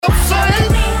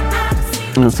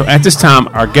And so at this time,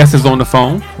 our guest is on the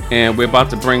phone, and we're about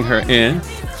to bring her in.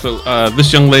 So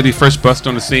this young lady first burst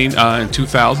on the scene in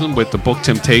 2000 with the book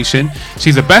Temptation.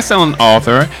 She's a best-selling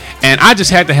author, and I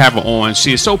just had to have her on.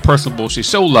 She is so personable. She's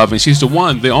so loving. She's the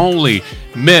one, the only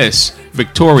Miss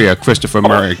Victoria Christopher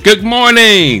Murray. Good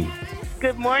morning.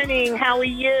 Good morning. How are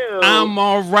you? I'm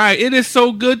all right. It is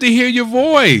so good to hear your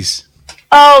voice.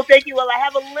 Oh, thank you. Well, I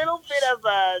have a little bit of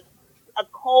a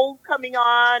cold coming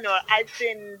on, or I've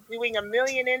been doing a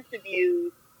million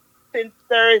interviews since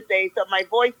Thursday, so my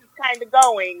voice is kind of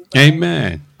going.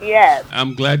 Amen. Yes.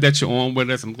 I'm glad that you're on with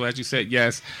us. I'm glad you said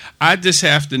yes. I just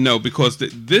have to know because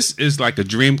this is like a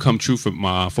dream come true for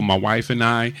my wife and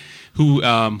I, who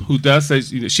does say,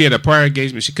 she had a prior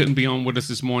engagement. She couldn't be on with us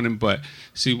this morning, but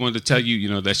she wanted to tell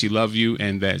you, that she loves you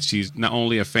and that she's not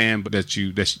only a fan, but that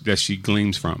she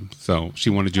gleams from. So she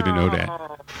wanted you to know that.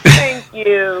 Thank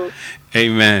you.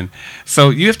 Amen. So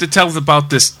you have to tell us about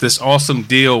this awesome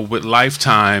deal with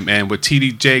Lifetime and with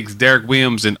T.D. Jakes, Derek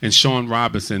Williams, and Sean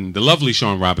Robinson, the lovely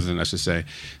Sean Robinson, I should say.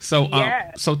 So,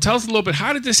 yes. So tell us a little bit.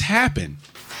 How did this happen?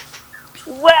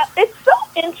 Well, it's so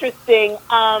interesting.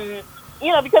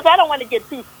 Because I don't want to get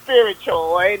too spiritual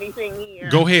or anything here.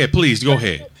 Go ahead, please. Go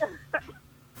ahead.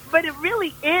 But it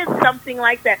really is something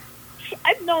like that.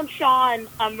 I've known Sean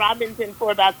Robinson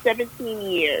for about 17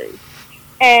 years.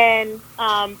 And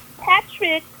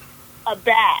Patrick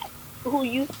Abbas, who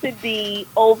used to be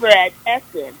over at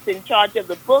Essence, in charge of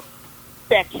the book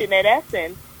section at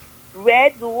Essence,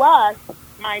 read Lust,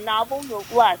 my novel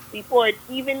Lust, before it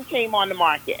even came on the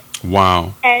market.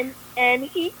 Wow. And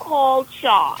he called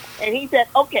Sean, and he said,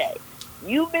 okay,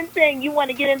 you've been saying you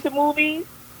want to get into movies?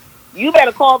 You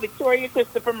better call Victoria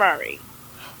Christopher Murray.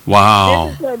 Wow.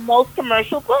 This is her most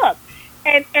commercial book.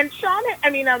 And Sean,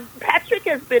 Patrick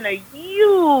has been a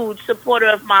huge supporter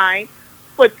of mine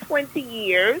for 20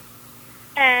 years.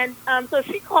 And so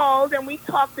she called and we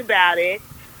talked about it.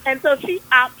 And so she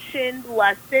optioned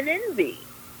Lust and Envy.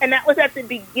 And that was at the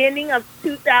beginning of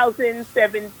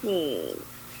 2017.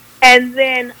 And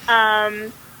then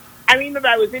I remember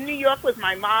I was in New York with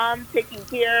my mom, taking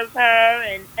care of her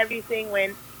and everything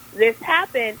when this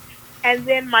happened. And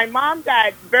then my mom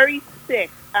got very sick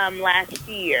last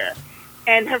year.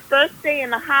 And her first day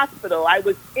in the hospital, I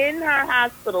was in her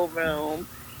hospital room,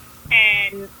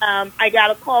 and I got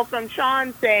a call from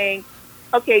Sean saying,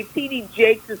 okay, T.D.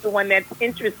 Jakes is the one that's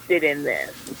interested in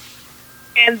this.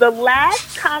 And the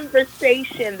last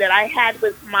conversation that I had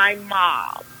with my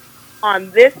mom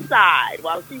on this side,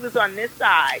 while she was on this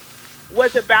side,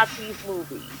 was about these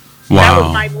movies. Wow. That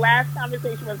was my last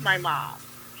conversation with my mom.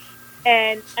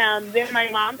 And then my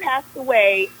mom passed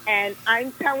away, and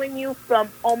I'm telling you, from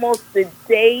almost the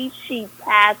day she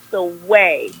passed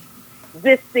away,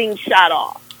 this thing shot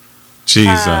off.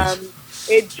 Jesus.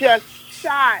 It just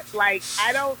shot. Like,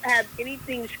 I don't have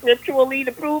anything scripturally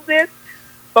to prove this,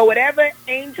 but whatever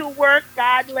angel work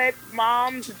God lets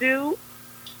moms do,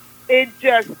 it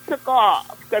just took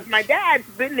off. Because my dad's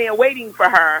been there waiting for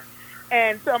her.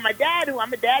 And so my dad, who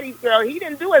I'm a daddy's girl, he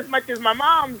didn't do as much as my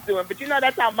mom's doing. But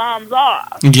that's how moms are.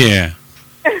 Yeah.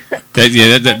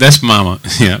 That's mama.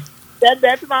 Yeah.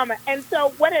 That's mama. And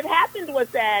so what had happened was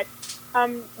that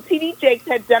T.D. Jakes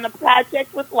had done a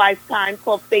project with Lifetime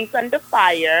called Faith Under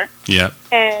Fire. Yep.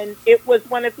 And it was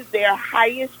one of their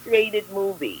highest rated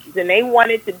movies. And they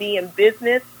wanted to be in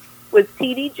business with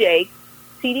T.D. Jakes.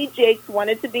 T.D. Jakes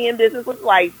wanted to be in business with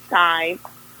Lifetime.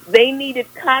 They needed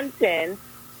content.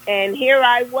 And here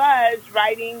I was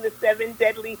writing the 7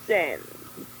 Deadly Sins.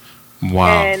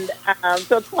 Wow. And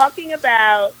so talking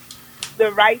about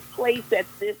the right place at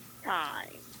this time.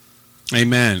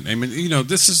 Amen. Amen.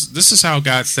 This is how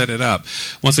God set it up.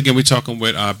 Once again, we're talking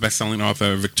with best-selling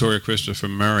author Victoria Christopher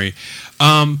Murray.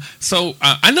 So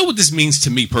I know what this means to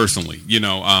me personally.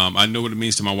 I know what it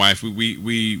means to my wife.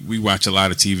 We watch a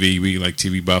lot of TV. We like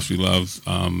TV buffs. We love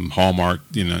Hallmark,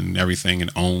 and everything,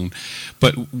 and OWN.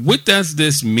 But what does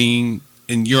this mean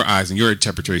in your eyes, in your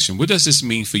interpretation? What does this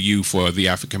mean for you, for the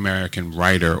African American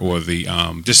writer, or the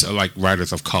just like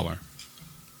writers of color?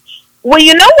 Well,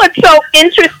 what's so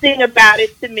interesting about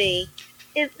it to me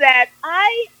is that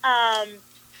I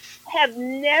have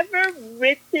never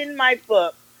written my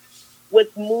book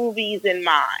with movies in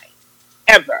mind,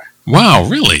 ever. Wow,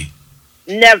 really?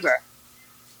 Never.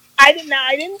 I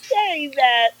didn't say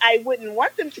that I wouldn't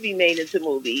want them to be made into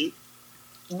movies,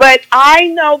 but I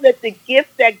know that the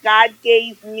gift that God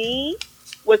gave me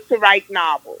was to write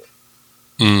novels.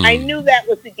 I knew that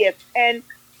was the gift, and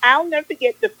I'll never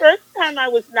forget the first time I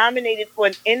was nominated for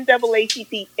an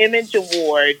NAACP Image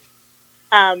Award.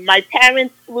 My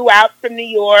parents flew out from New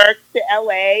York to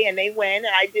LA and they went,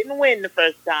 and I didn't win the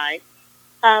first time.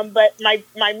 But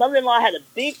my mother-in-law had a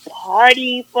big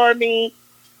party for me,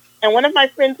 and one of my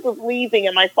friends was leaving,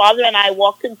 and my father and I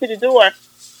walked him to the door,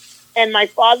 and my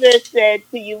father said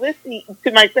to Ulysses,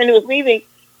 to my friend who was leaving,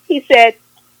 he said,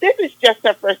 "This is just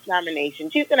her first nomination.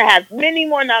 She's going to have many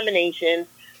more nominations.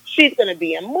 She's going to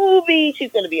be in movies.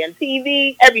 She's going to be on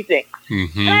TV, everything."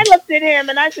 Mm-hmm. And I looked at him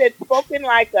and I said, "Spoken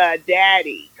like a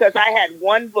daddy," because I had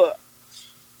one book.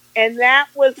 And that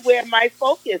was where my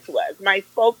focus was. My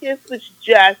focus was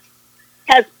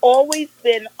has always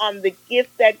been on the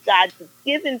gift that God has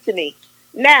given to me.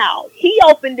 Now, he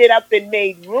opened it up and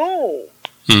made room.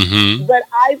 Mm-hmm. But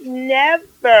I've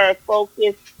never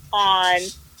focused on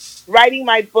writing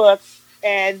my books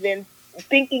and then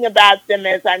thinking about them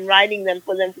as I'm writing them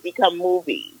for them to become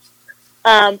movies.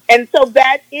 And so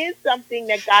that is something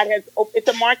that God has, it's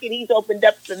a market he's opened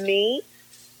up for me.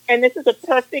 And this is a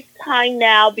perfect time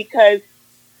now because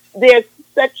there's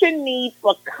such a need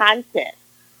for content.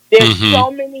 There's so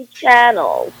many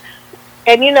channels.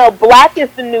 And, you know, black is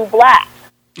the new black.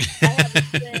 I have a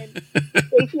friend,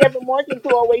 Stacey Evan Morgan,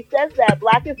 who always says that.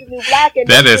 Black is the new black. And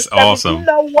that is awesome. You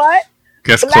know what?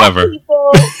 That's black clever.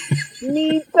 People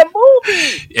need some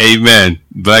movies. Amen.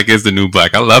 Black is the new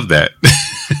black. I love that.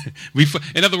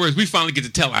 In other words, we finally get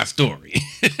to tell our story.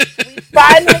 We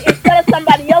finally, instead of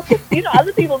somebody else, you know,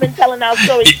 other people have been telling our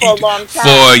stories for a long time.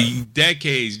 For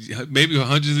decades, maybe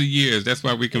hundreds of years. That's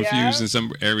why we're confused in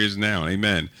some areas now.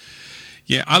 Amen.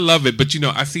 Yeah, I love it. But, you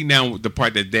know, I see now the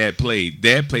part that Dad played.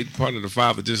 Dad played the part of the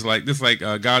Father just like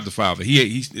God the Father.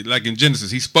 He like in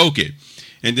Genesis, he spoke it.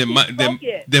 And then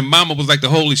then Mama was like the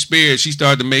Holy Spirit. She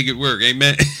started to make it work.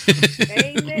 Amen.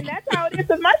 Amen. That's how it is.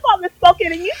 Because my father spoke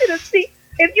it, and you should have seen.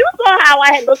 If you saw how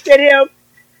I had looked at him,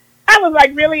 I was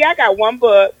like, really? I got one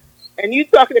book, and you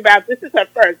talking about this is her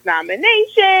first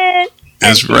nomination.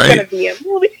 That's right. She's going to be in a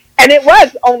movie. And it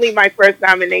was only my first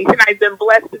nomination. I've been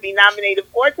blessed to be nominated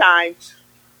 4 times.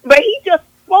 But he just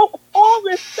spoke all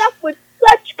this stuff with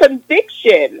such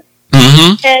conviction.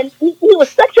 Mm-hmm. And he was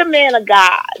such a man of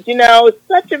God, you know,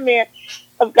 such a man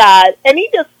of God. And he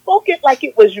just spoke it like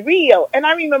it was real. And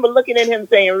I remember looking at him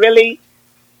saying, really?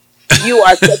 You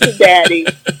are such a daddy.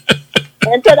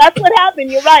 And so that's what happened.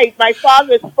 You're right. My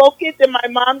father spoke it, and my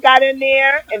mom got in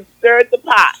there and stirred the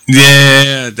pot.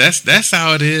 Yeah, that's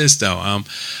how it is, though.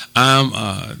 I'm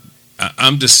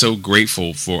just so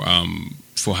grateful for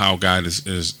how God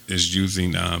is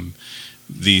using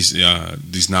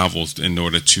these novels in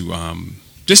order to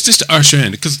just to usher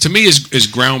in, because to me it's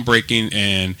groundbreaking,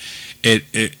 and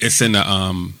it's in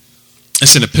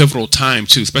a pivotal time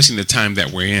too, especially in the time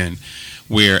that we're in,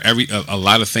 where a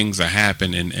lot of things are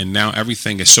happening, and now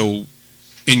everything is so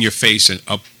in your face and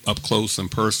up close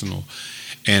and personal.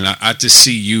 And I just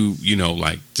see you know,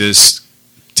 like just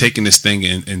taking this thing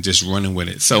and just running with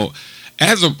it. So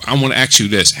I want to ask you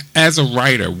this: as a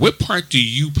writer, what part do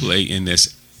you play in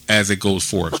this as it goes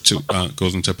forth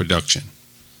goes into production?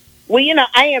 Well, you know,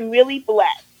 I am really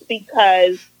blessed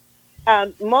because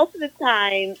most of the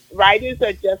time, writers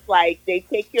are just like, they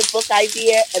take your book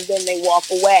idea and then they walk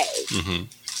away. Mm-hmm.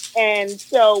 And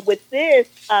so with this,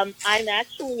 I'm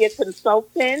actually a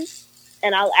consultant,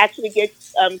 and I'll actually get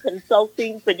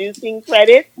consulting, producing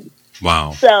credits.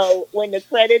 Wow. So when the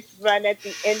credits run at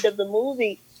the end of the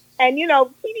movie, and, you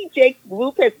know, T.D. Jakes'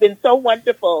 group has been so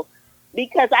wonderful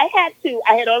because I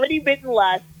had already written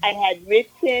Lust, I had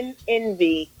written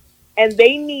Envy, and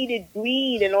they needed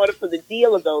Greed in order for the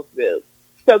deal to go through.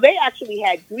 So they actually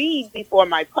had Greed before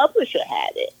my publisher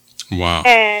had it. Wow.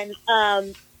 And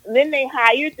then they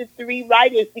hired the 3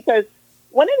 writers, because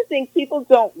one of the things people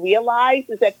don't realize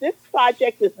is that this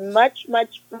project is much,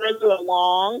 much further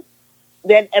along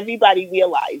than everybody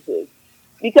realizes.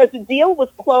 Because the deal was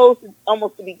closed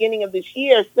almost the beginning of this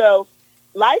year. So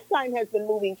Lifetime has been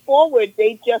moving forward.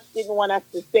 They just didn't want us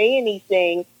to say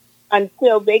anything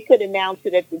until they could announce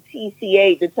it at the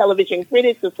TCA, the Television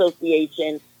Critics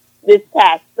Association, this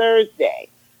past Thursday.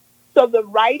 So the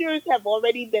writers have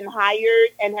already been hired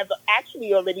and have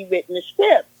actually already written the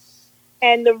script.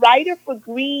 And the writer for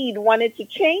Greed wanted to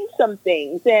change some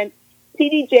things. And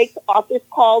T.D. Jakes' office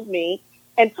called me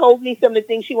and told me some of the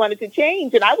things she wanted to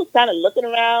change. And I was kind of looking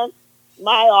around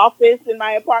my office in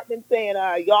my apartment saying,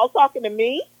 y'all talking to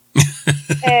me?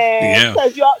 And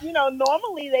because y'all, you know,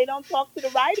 normally they don't talk to the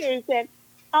writers. And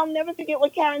I'll never forget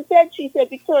what Karen said. She said,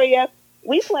 Victoria,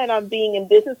 we plan on being in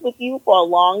business with you for a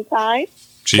long time.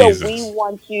 Jesus. So we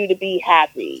want you to be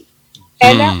happy.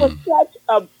 And that was such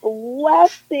a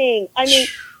blessing. I mean,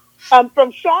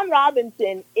 from Shawn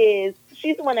Robinson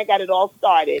she's the one that got it all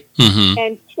started. Mm-hmm.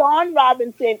 And Shawn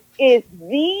Robinson is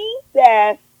the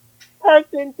best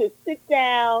person to sit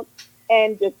down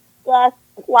and discuss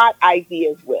plot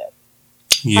ideas with.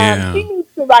 She Yeah. needs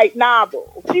to write novels.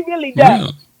 She really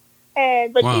does. Really?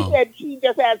 But she Wow. said she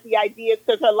just has the ideas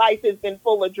because her life has been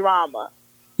full of drama,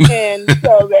 and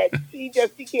so that she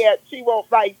won't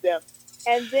write them.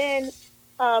 And then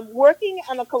working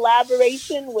on a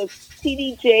collaboration with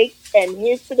T.D. Jakes and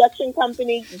his production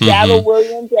company, Mm-hmm. Darrell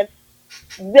Williams, and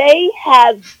they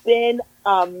have been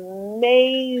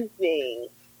amazing.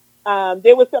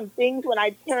 There were some things when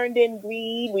I turned in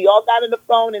Greed, we all got on the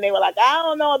phone and they were like, I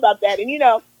don't know about that.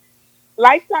 And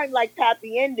Lifetime likes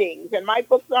happy endings, and my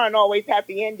books aren't always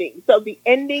happy endings. So the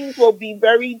endings will be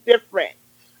very different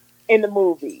in the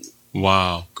movies.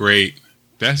 Wow. Great.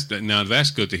 Now that's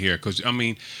good to hear because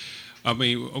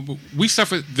we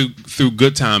suffered through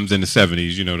Good Times in the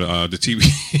 '70s. The TV,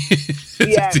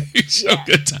 Yes, the TV show yes,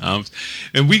 Good Times,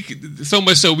 and so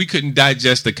much so we couldn't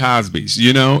digest the Cosbys.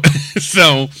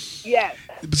 So yes,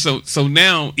 so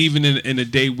now even in a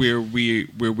day where we're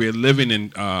living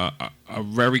in a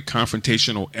very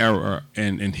confrontational era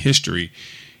in history,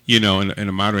 in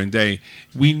a modern day,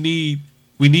 we need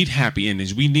happy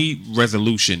endings. We need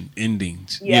resolution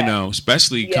endings, yes,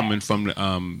 especially yes, coming from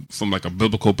like a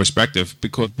biblical perspective,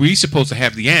 because we're supposed to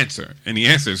have the answer, and the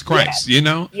answer is yes, Christ.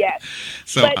 yes.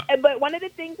 So But one of the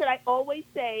things that I always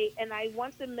say, and I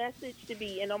want the message to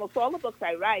be in almost all the books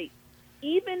I write,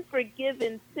 even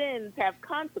forgiven sins have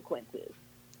consequences.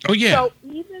 oh yeah, So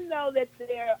even though that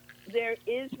there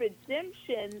is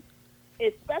redemption,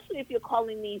 especially if you're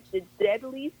calling these the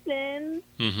deadly sins,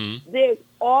 mm-hmm. there's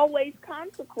always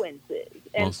consequences.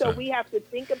 And Well so said. we have to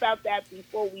think about that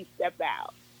before we step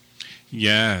out.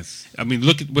 Yes, I mean,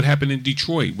 look at what happened in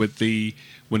Detroit when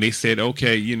they said,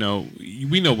 okay, we know we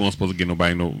weren't supposed to get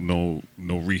nobody no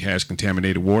rehash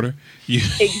contaminated water. You,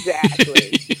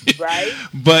 Exactly. Right?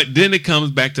 but then it comes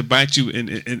back to bite you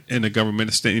in a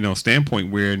government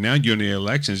standpoint, where now you're in the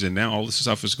elections and now all this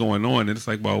stuff is going on, and it's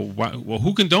like, well,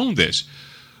 who condoned this?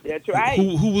 That's right.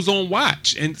 Who was on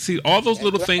watch? And see, all those That's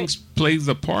little right. things plays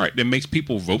a part that makes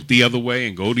people vote the other way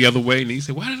and go the other way. And you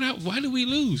say, why did we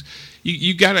lose?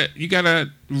 You gotta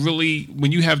really,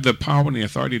 when you have the power and the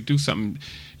authority to do something,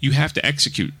 you have to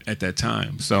execute at that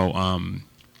time. So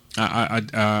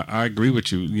I agree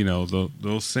with you.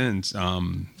 Those sins,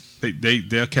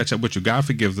 they'll catch up with you. God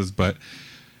forgives us, but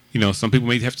some people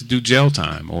may have to do jail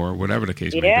time or whatever the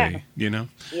case may Yeah. be.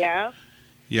 Yeah.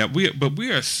 Yeah,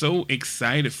 we are so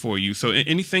excited for you. So,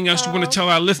 anything else you want to Oh. tell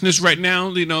our listeners right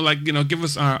now? Give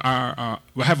us our.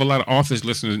 We have a lot of authors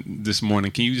listening this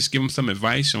morning. Can you just give them some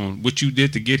advice on what you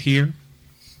did to get here?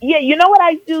 Yeah, you know what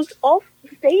I do? Also,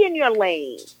 stay in your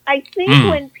lane. I think Mm.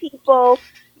 when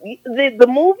the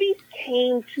movies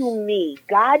came to me,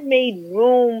 God made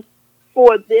room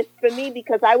for this for me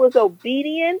because I was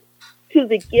obedient to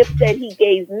the gift that He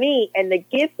gave me. And the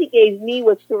gift He gave me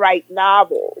was to write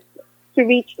novels, to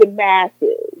reach the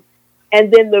masses.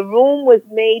 And then the room was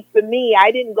made for me.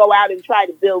 I didn't go out and try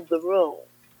to build the room.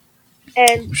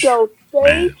 And so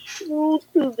stay Man, true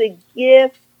to the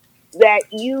gift that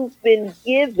you've been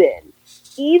given,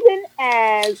 even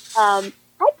as I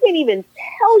can't even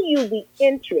tell you the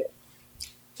interest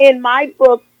in my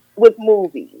book with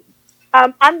movies.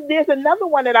 There's another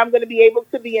one that I'm going to be able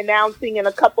to be announcing in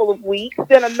a couple of weeks,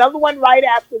 then another one right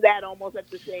after that, almost at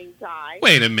the same time.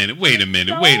 wait a minute, wait a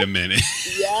minute, So, wait a minute,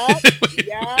 yeah,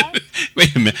 yeah,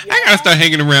 wait a minute. I gotta yeah. start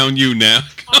hanging around you now.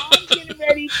 I'm getting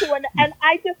ready to, and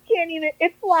I just can't even.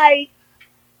 It's like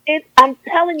I'm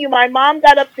telling you, my mom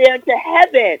got up there into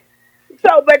heaven.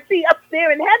 So, but see, up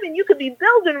there in heaven, you could be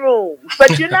building rooms,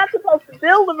 but you're not supposed to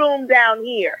build a room down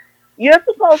here. You're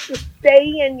supposed to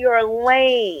stay in your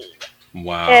lane, and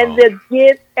Wow.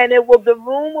 the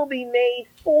room will be made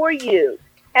for you.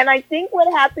 And I think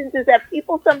what happens is that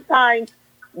people sometimes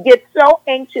get so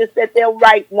anxious that they'll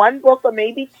write one book or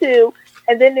maybe two,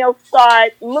 and then they'll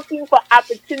start looking for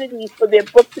opportunities for their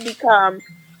book to become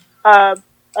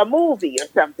a movie or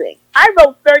something. I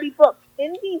wrote 30 books.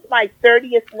 Indy's my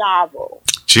 30th novel.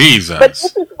 But Jesus.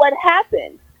 this is what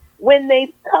happened. When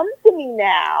they've come to me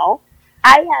now,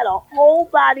 I had a whole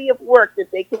body of work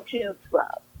that they could choose from.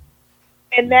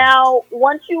 And now,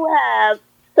 once you have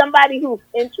somebody who's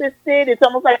interested, it's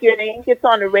almost like your name gets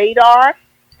on the radar.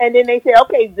 And then they say,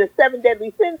 okay, the 7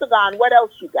 deadly sins are gone. What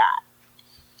else you got?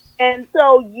 And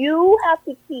so you have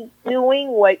to keep doing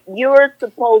what you're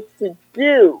supposed to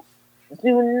do.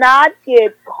 Do not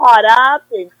get caught up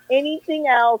in anything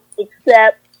else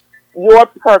except your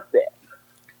purpose.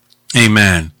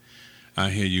 Amen. I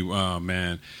hear you. Oh,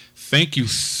 man. Thank you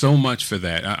so much for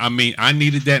that. I mean, I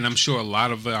needed that, and I'm sure a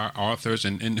lot of our authors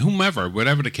and whomever,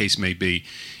 whatever the case may be,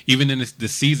 even in the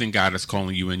season God is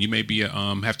calling you in, you may be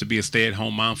have to be a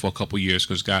stay-at-home mom for a couple years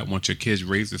because God wants your kids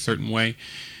raised a certain way.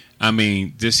 I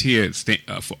mean, this here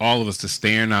for all of us to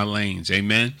stay in our lanes.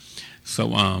 Amen. So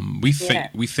we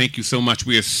thank you so much.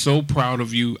 We are so proud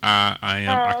of you.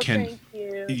 Thank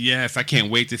you. Yes, I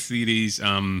can't wait to see these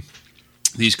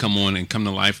come on and come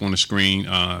to life on the screen.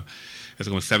 It's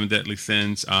going to be Seven Deadly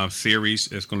Sins series.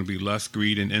 It's going to be Lust,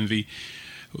 Greed, and Envy.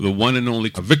 The one and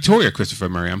only Victoria Christopher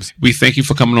Murray. We thank you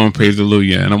for coming on. Praise the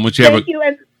Hallelujah. And I want you to thank you,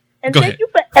 and thank you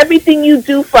for everything you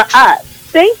do for us.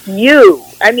 Thank you.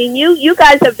 I mean, you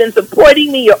guys have been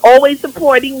supporting me. You're always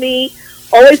supporting me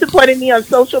on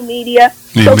social media.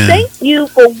 Amen. So thank you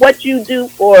for what you do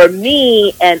for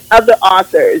me and other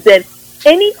authors. And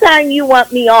anytime you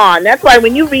want me on, that's why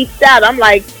when you reached out, I'm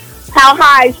like, how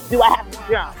high do I have to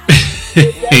jump?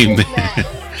 Amen.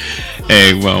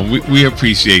 Hey, well, we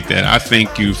appreciate that. I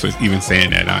thank you for even saying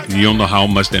that. You don't know how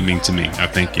much that means to me. I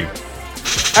thank you.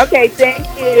 Okay, thank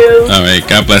you. All right,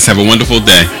 God bless. Have a wonderful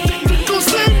day.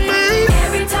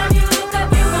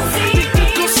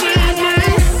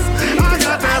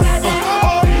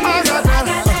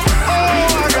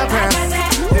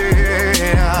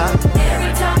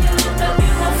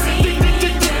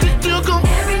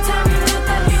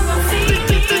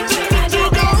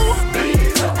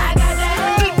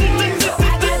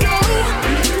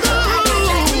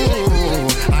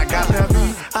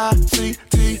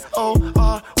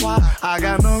 I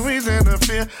got no reason to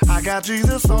fear. I got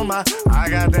Jesus on my. I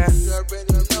got that.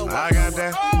 I got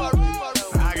that.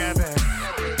 I got that.